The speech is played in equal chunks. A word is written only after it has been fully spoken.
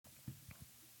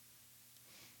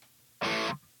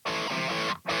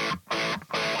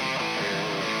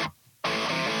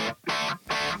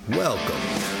Welcome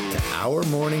to Our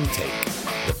Morning Take,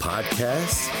 the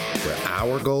podcast where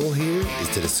our goal here is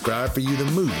to describe for you the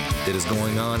movie that is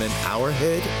going on in our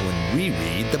head when we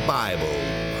read the Bible.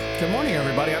 Good morning,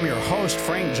 everybody. I'm your host,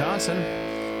 Frank Johnson.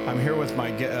 I'm here with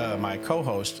my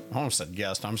co-host, I almost said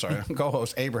guest, I'm sorry,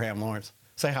 co-host Abraham Lawrence.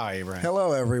 Say hi, Abraham.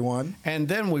 Hello, everyone. And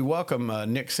then we welcome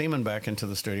Nick Seaman back into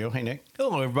the studio. Hey, Nick.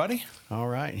 Hello, everybody. All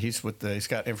right. He's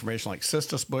got information like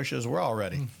cistus bushes. We're all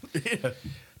ready. Yeah.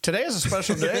 Today is a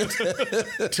special day.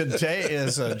 Today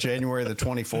is January the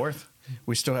 24th.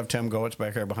 We still have Tim Goetz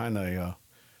back there behind the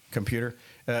computer.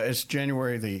 It's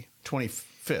January the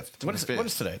 25th. What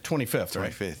is today? 25th,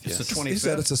 right? 25th, It's the yes. 25th. He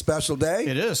said it's a special day.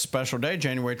 It is a special day,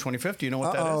 January 25th. Do you know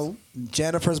what that is?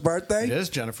 Jennifer's birthday? It is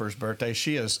Jennifer's birthday.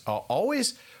 She is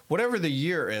always, whatever the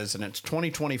year is, and it's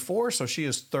 2024, so she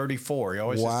is 34. You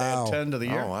always have to add 10 to the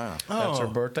year. Oh, wow. That's her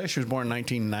birthday. She was born in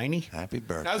 1990. Happy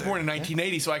birthday. I was born in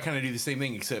 1980, so I kind of do the same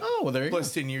thing, except Well, there you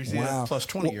plus go. 10 years. Wow. Yeah. Plus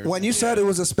 20 years. When you said it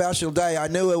was a special day, I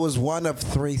knew it was one of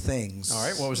three things. All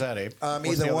right, what was that, Abe? What's the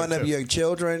Either other one of two? your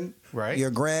children, Right.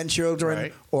 your grandchildren,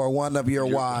 Right. or one of your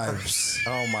wives.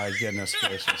 Oh, my goodness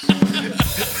gracious.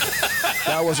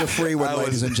 That was a free one,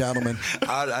 ladies and gentlemen.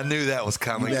 I knew that was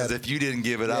coming because Yeah. if you didn't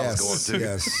give it, I was going to.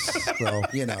 Yes. So,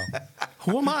 you know,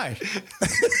 Who am I?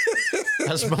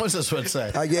 As Moses would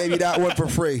say. I gave you that one for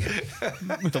free.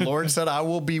 The Lord said, I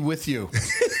will be with you.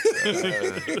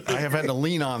 I have had to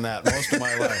lean on that most of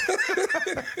my life.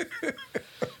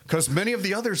 Because many of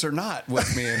the others are not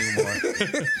with me anymore.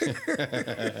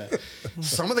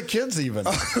 Some of the kids even.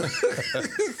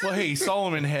 Well, hey,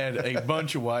 Solomon had a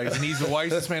bunch of wives, and he's the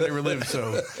wisest man that ever lived.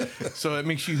 So it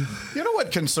makes you. You know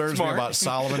what concerns me Smart. about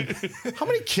Solomon? How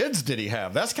many kids did he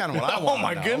have? That's kind of what I want. Oh,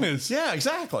 my goodness. Yeah,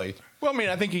 exactly. Well, I mean,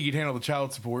 I think he could handle the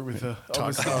child support with all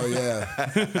this stuff. Oh, yeah.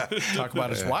 Talk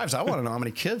about his wives. I want to know how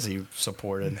many kids he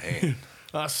supported.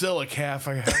 I'll sell a calf.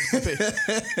 I'll pay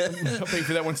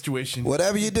for that one's tuition.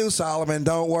 Whatever you do, Solomon,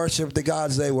 don't worship the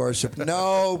gods they worship.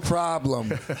 No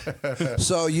problem.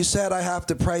 So you said I have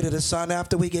to pray to the sun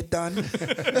after we get done?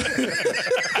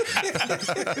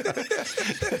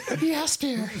 Yes,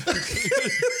 dear.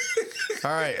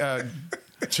 All right,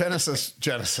 Genesis.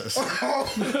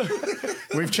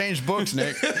 We've changed books,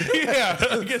 Nick. Yeah,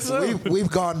 I guess so. We've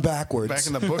gone backwards. Back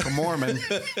in the Book of Mormon,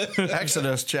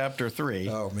 Exodus chapter 3.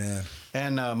 Oh, man.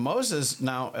 And Moses,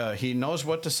 now he knows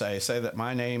what to say. Say that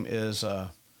my name is I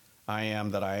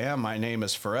am that I am. My name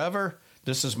is forever.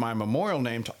 This is my memorial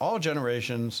name to all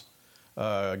generations.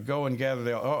 Go and gather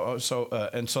the. So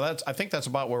that's. I think that's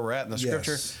about where we're at in the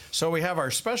scripture. Yes. So we have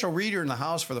our special reader in the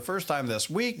house for the first time this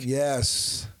week.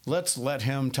 Yes. Let's let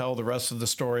him tell the rest of the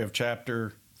story of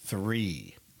chapter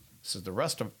 3. This is the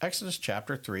rest of Exodus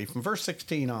chapter 3 from verse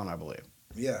 16 on, I believe.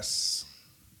 Yes.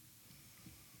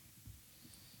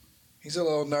 He's a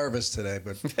little nervous today,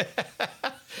 but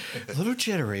A little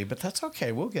jittery, but that's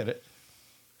okay. We'll get it.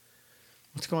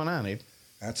 What's going on, Abe?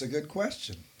 that's a good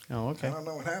question. Oh, okay. I don't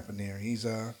know what happened there. He's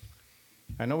I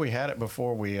know we had it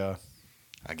before we. I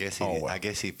guess he. Oh, well. I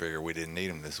guess he figured we didn't need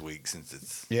him this week since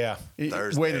it's. Yeah, he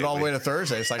Thursday, waited all the way to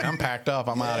Thursday. It's like I'm packed up.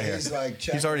 I'm out of here. he's like He's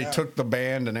checking already out. took the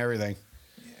band and everything.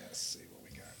 Yeah, let's see what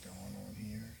we got going on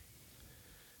here.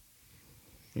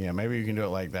 Yeah, maybe you can do it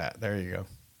like that. There you go.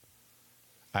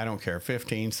 I don't care.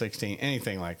 15, 16,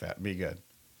 anything like that. Be good.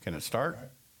 Can it start?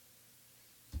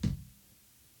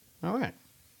 All right.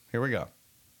 Here we go.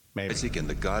 Maybe. Isaac and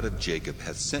the God of Jacob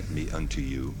hath sent me unto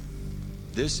you.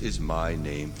 This is my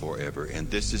name forever, and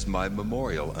this is my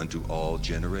memorial unto all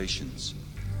generations.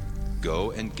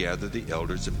 Go and gather the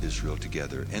elders of Israel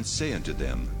together, and say unto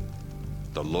them,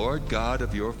 The Lord God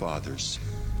of your fathers,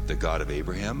 the God of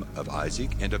Abraham, of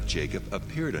Isaac, and of Jacob,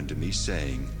 appeared unto me,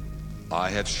 saying, I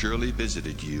have surely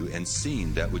visited you, and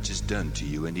seen that which is done to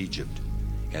you in Egypt.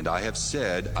 And I have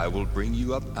said, I will bring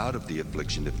you up out of the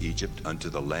affliction of Egypt unto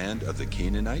the land of the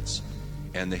Canaanites,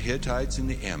 and the Hittites, and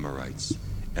the Amorites,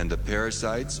 and the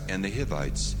Perizzites, and the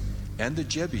Hivites, and the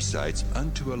Jebusites,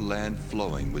 unto a land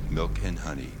flowing with milk and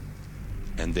honey.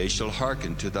 And they shall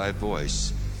hearken to thy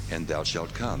voice, and thou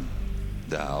shalt come,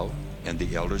 thou and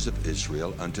the elders of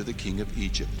Israel, unto the king of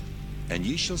Egypt. And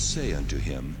ye shall say unto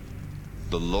him,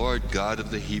 The Lord God of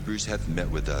the Hebrews hath met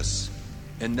with us.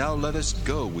 And now let us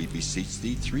go, we beseech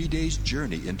thee, 3 days'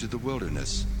 journey into the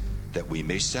wilderness, that we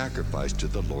may sacrifice to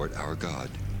the Lord our God.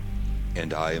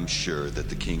 And I am sure that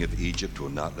the king of Egypt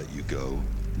will not let you go,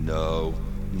 no,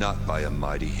 not by a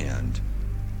mighty hand.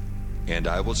 And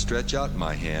I will stretch out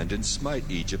my hand and smite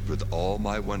Egypt with all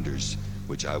my wonders,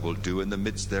 which I will do in the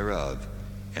midst thereof,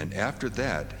 and after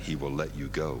that he will let you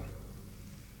go.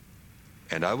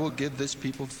 And I will give this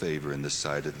people favor in the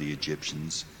sight of the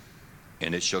Egyptians.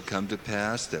 And it shall come to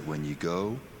pass that when ye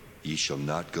go, ye shall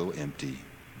not go empty.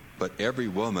 But every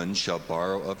woman shall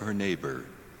borrow of her neighbor,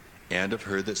 and of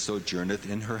her that sojourneth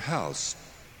in her house,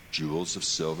 jewels of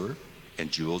silver,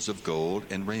 and jewels of gold,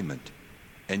 and raiment.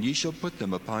 And ye shall put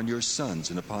them upon your sons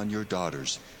and upon your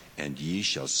daughters, and ye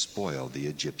shall spoil the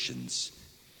Egyptians.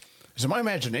 Is it my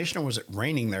imagination, or was it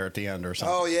raining there at the end or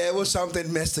something? Oh, yeah, it was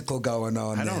something mystical going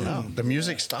on. I don't know. The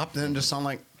music stopped and it just sounded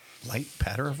like light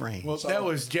patter of rain. Well, that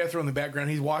was Jethro in the background.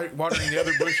 He's watering the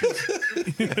other bushes.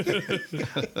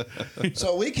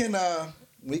 So we can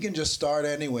just start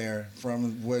anywhere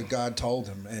from where God told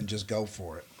him and just go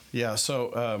for it. Yeah,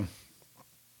 so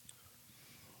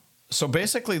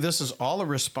basically this is all a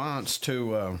response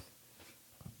to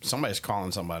somebody's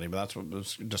calling somebody, but that's what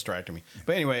was distracting me.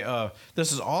 But anyway,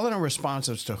 this is all in a response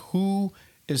as to who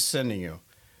is sending you.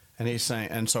 And he's saying,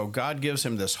 and so God gives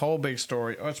him this whole big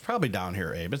story. Oh, it's probably down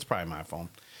here, Abe. It's probably my phone.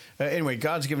 Anyway,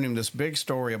 God's giving him this big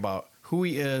story about who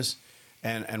he is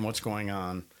and what's going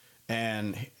on.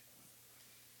 And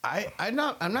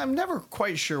I'm never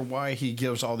quite sure why he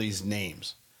gives all these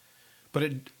names.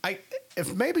 But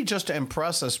if maybe just to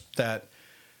impress us that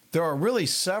there are really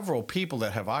several people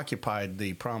that have occupied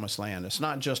the promised land. It's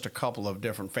not just a couple of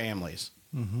different families.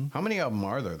 Mm-hmm. How many of them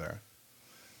are there?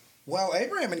 Well,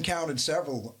 Abraham encountered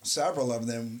several of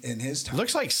them in his time.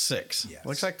 Looks like 6. Yes.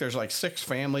 Looks like there's like 6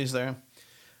 families there.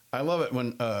 I love it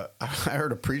when I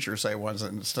heard a preacher say once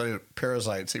that instead of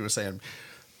parasites, he was saying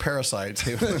parasites.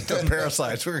 The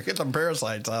parasites. We're going to get some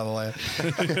parasites out of the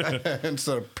land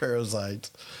instead of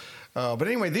parasites. But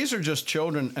anyway, these are just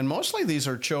children, and mostly these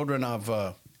are children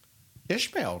of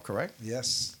Ishmael, correct?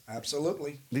 Yes,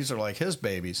 absolutely. These are like his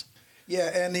babies. Yeah,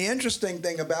 and the interesting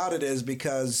thing about it is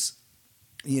because,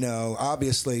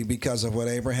 obviously because of what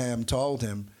Abraham told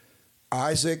him,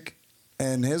 Isaac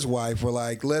and his wife were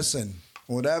like, listen,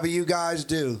 whatever you guys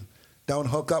do, don't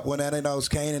hook up with any of those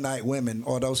Canaanite women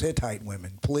or those Hittite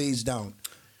women. Please don't.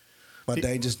 But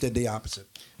they just did the opposite.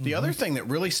 The other thing that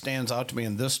really stands out to me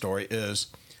in this story is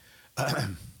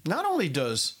not only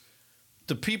does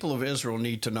the people of Israel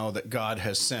need to know that God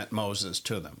has sent Moses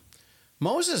to them,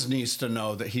 Moses needs to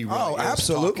know that he really is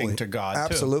talking to God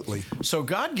absolutely. too. So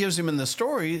God gives him in the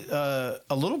story a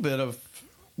little bit of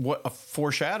a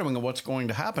foreshadowing of what's going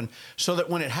to happen, so that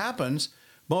when it happens,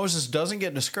 Moses doesn't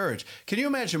get discouraged. Can you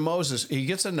imagine Moses? He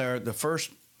gets in there the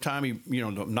first time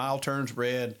the Nile turns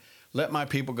red. Let my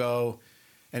people go,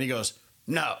 and he goes,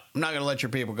 no, I'm not going to let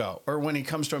your people go. Or when he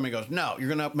comes to him, he goes, no, you're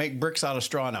going to make bricks out of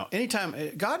straw now. Anytime,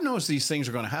 God knows these things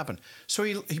are going to happen. So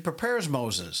he prepares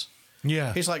Moses.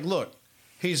 Yeah. He's like, look,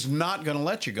 he's not going to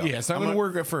let you go. Yeah, it's not going to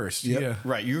work at first. Yep. Yeah.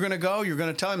 Right. You're going to go. You're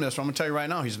going to tell him this. I'm going to tell you right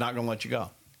now, he's not going to let you go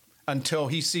until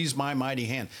he sees my mighty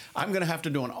hand. I'm going to have to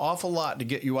do an awful lot to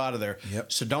get you out of there.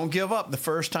 Yep. So don't give up the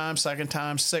first time, second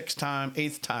time, 6th time,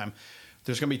 8th time.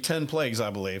 There's going to be 10 plagues, I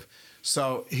believe.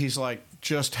 So he's like,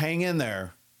 just hang in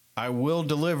there. I will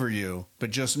deliver you,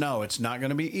 but just know it's not going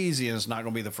to be easy, and it's not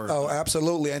going to be the first. Oh, time.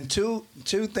 absolutely. And two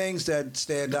things that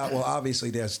stand out. Well,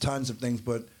 obviously there's tons of things,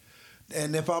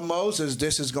 and if I'm Moses,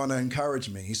 this is going to encourage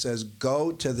me. He says,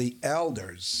 go to the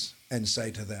elders and say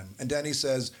to them. And then he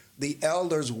says, the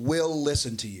elders will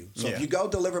listen to you. So if you go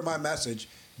deliver my message,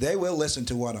 they will listen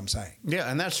to what I'm saying.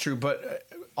 Yeah, and that's true. But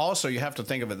also you have to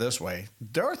think of it this way.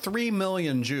 There are 3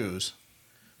 million Jews.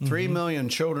 3 million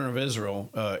children of Israel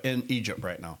in Egypt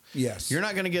right now. Yes. You're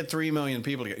not going to get 3 million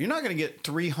people together. You're not going to get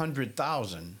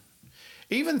 300,000.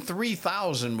 Even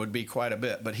 3,000 would be quite a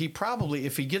bit. But he probably,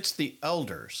 if he gets the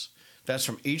elders, that's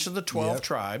from each of the 12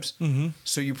 tribes. Mm-hmm.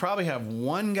 So you probably have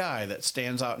one guy that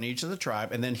stands out in each of the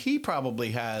tribe. And then he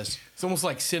probably has... It's almost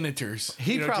like senators.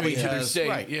 He probably has... State.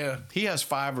 Right. Yeah. He has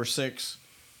 5 or 6...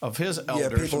 of his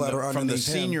elders from the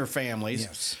senior families.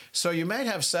 Yes. So you might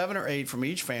have 7 or 8 from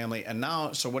each family. And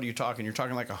now, so what are you talking? You're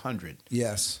talking like 100.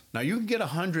 Yes. Now you can get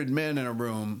 100 men in a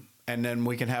room and then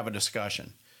we can have a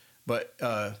discussion. But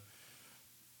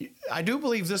I do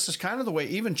believe this is kind of the way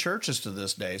even churches to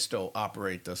this day still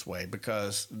operate this way,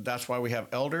 because that's why we have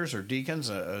elders or deacons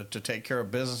to take care of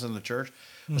business in the church,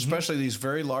 especially these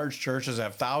very large churches that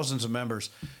have thousands of members.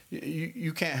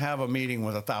 You can't have a meeting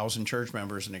with 1,000 church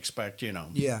members and expect,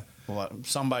 well,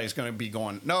 somebody's going to be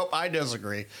going, nope, I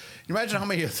disagree. You imagine how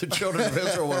many of the children of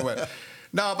Israel would have went,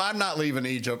 no, I'm not leaving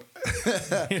Egypt.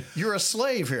 You're a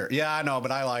slave here. Yeah, I know,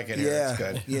 but I like it here. Yeah,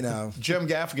 it's good. Jim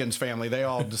Gaffigan's family, they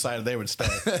all decided they would stay.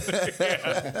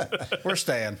 We're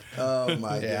staying. Oh,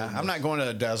 my God. Yeah, I'm not going to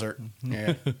the desert.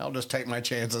 Yeah, I'll just take my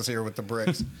chances here with the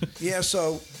bricks. Yeah,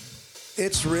 so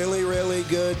it's really, really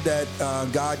good that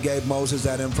God gave Moses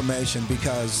that information,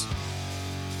 because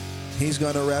He's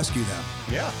going to rescue them.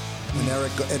 Yeah.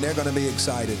 And they're going to be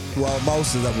excited. Well,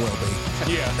 most of them will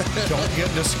be. Yeah. Don't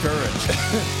get discouraged.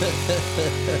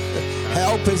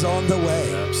 Help is on the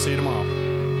way. See you tomorrow.